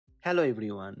Hello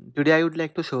everyone. Today I would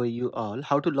like to show you all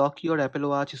how to lock your Apple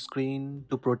Watch screen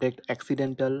to protect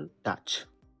accidental touch.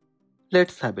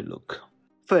 Let's have a look.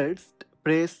 First,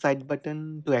 press side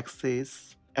button to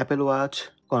access Apple Watch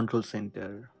Control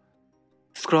Center.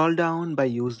 Scroll down by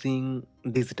using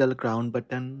digital crown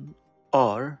button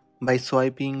or by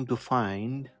swiping to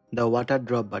find the water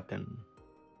drop button.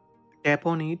 Tap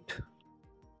on it.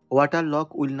 Water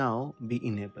lock will now be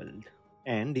enabled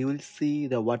and you will see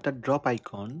the water drop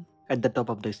icon at the top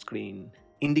of the screen,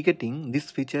 indicating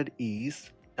this feature is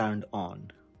turned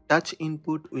on. Touch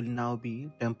input will now be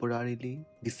temporarily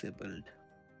disabled.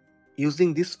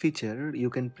 Using this feature, you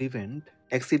can prevent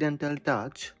accidental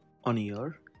touch on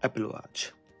your Apple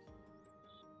Watch.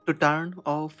 To turn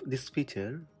off this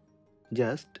feature,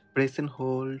 just press and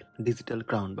hold digital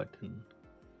crown button.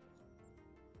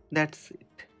 That's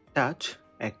it. Touch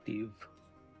active.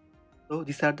 So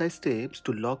these are the steps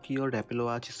to lock your Apple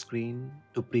Watch screen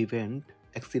to prevent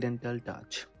accidental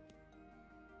touch.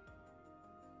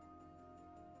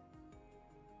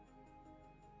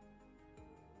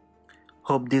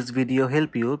 Hope this video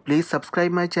helped you. Please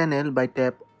subscribe my channel by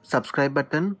tap subscribe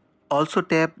button. Also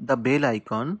tap the bell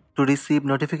icon to receive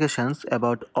notifications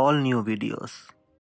about all new videos.